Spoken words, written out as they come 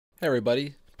Hey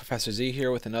everybody, Professor Z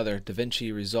here with another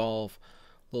DaVinci Resolve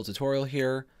little tutorial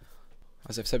here.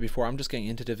 As I've said before, I'm just getting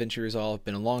into DaVinci Resolve.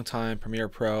 Been a long time Premiere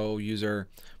Pro user.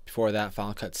 Before that,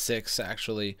 Final Cut 6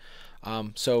 actually.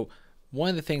 So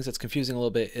one of the things that's confusing a little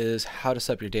bit is how to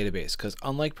set up your database, because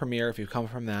unlike Premiere, if you come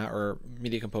from that, or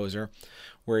Media Composer,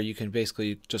 where you can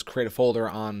basically just create a folder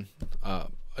on a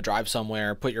drive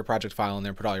somewhere, put your project file in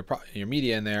there, put all your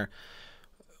media in there,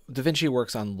 DaVinci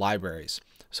works on libraries.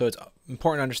 So it's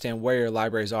important to understand where your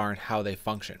libraries are and how they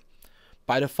function.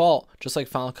 By default, just like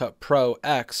Final Cut Pro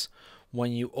X,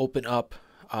 when you open up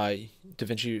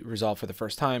DaVinci Resolve for the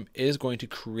first time, it is going to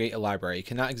create a library. It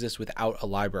cannot exist without a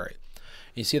library.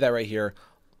 You see that right here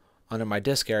under my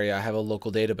disk area. I have a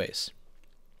local database.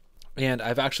 And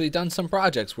I've actually done some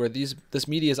projects where this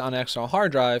media is on an external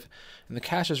hard drive and the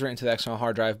cache is written to the external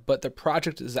hard drive, but the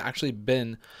project has actually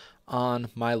been on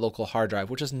my local hard drive,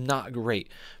 which is not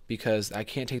great because I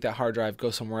can't take that hard drive, go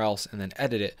somewhere else, and then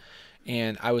edit it.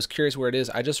 And I was curious where it is.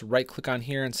 I just right click on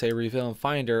here and say Reveal in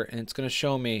Finder, and it's going to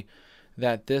show me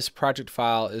that this project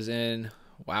file is in,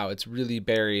 wow, it's really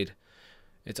buried.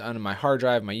 It's on my hard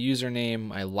drive, my username,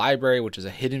 my library, which is a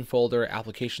hidden folder,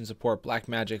 application support,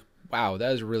 Blackmagic. Wow,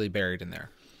 that is really buried in there.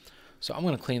 So I'm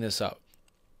going to clean this up.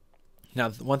 Now,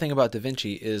 one thing about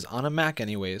DaVinci is on a Mac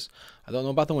anyways, I don't know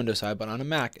about the Windows side, but on a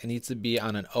Mac, it needs to be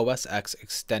on an OS X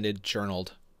extended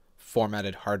journaled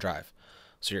formatted hard drive.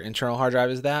 So your internal hard drive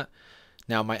is that.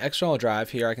 Now, my external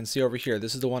drive here, I can see over here,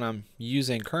 this is the one I'm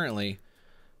using currently.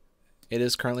 It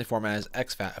is currently formatted as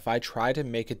exFAT. If I try to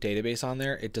make a database on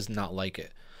there, it does not like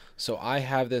it. So I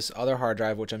have this other hard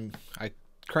drive, which I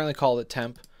currently call it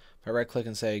temp. If I right click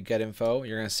and say get info,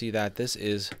 you're going to see that this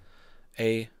is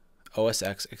a OS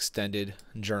X extended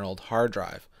journaled hard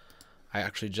drive. I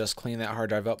actually just cleaned that hard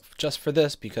drive up just for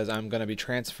this because I'm going to be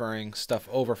transferring stuff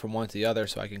over from one to the other,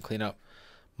 so I can clean up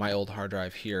my old hard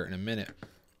drive here in a minute.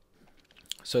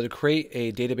 So to create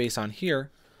a database on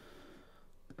here,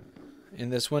 in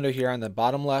this window here on the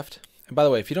bottom left, and by the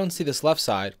way, if you don't see this left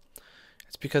side,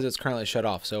 it's because it's currently shut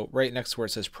off. So right next to where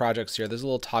it says projects here, there's a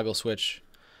little toggle switch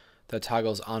that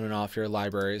toggles on and off your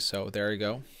libraries. So there you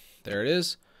go. There it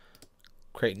is.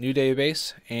 Create new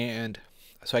database, and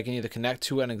so I can either connect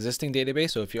to an existing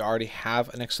database. So if you already have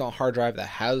an external hard drive that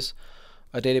has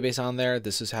a database on there,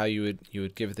 this is how you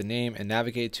would give it the name and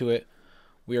navigate to it.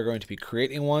 We are going to be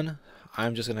creating one.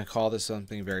 I'm just going to call this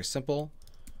something very simple,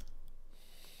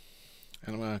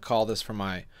 and I'm going to call this for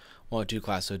my 102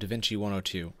 class, so DaVinci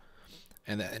 102.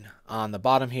 And then on the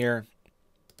bottom here,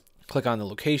 click on the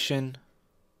location.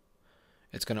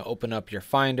 It's going to open up your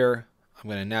Finder. I'm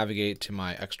going to navigate to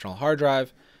my external hard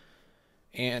drive,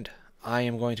 and I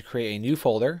am going to create a new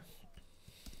folder,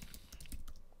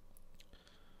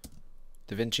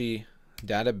 DaVinci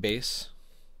database.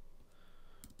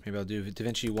 Maybe I'll do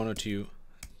DaVinci 102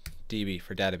 DB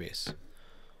for database.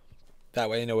 That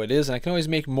way I know what it is, and I can always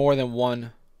make more than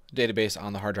one database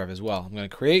on the hard drive as well. I'm going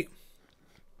to create,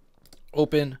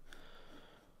 open.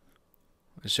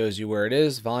 It shows you where it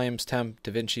is, volumes, temp,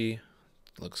 DaVinci.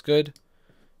 Looks good.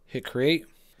 Hit create,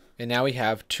 and now we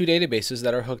have two databases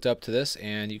that are hooked up to this,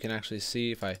 and you can actually see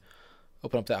if I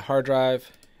open up that hard drive,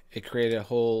 it created a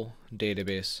whole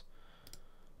database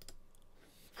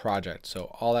project.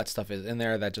 So all that stuff is in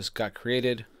there that just got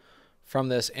created from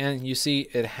this, and you see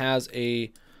it has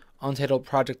a untitled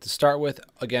project to start with.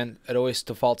 Again, it always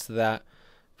defaults to that,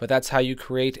 but that's how you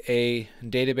create a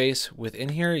database within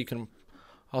here. You can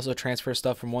also transfer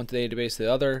stuff from one database to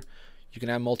the other. You can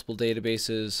have multiple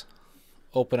databases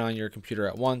open on your computer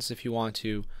at once if you want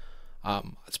to.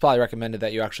 It's probably recommended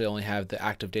that you actually only have the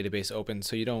active database open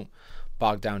so you don't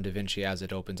bog down DaVinci as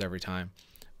it opens every time.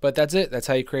 But that's it. That's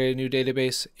how you create a new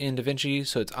database in DaVinci,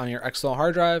 so it's on your external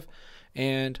hard drive,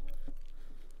 and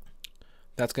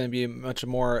that's going to be a much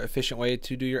more efficient way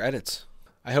to do your edits.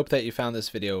 I hope that you found this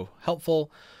video helpful.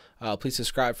 Please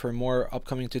subscribe for more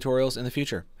upcoming tutorials in the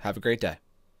future. Have a great day.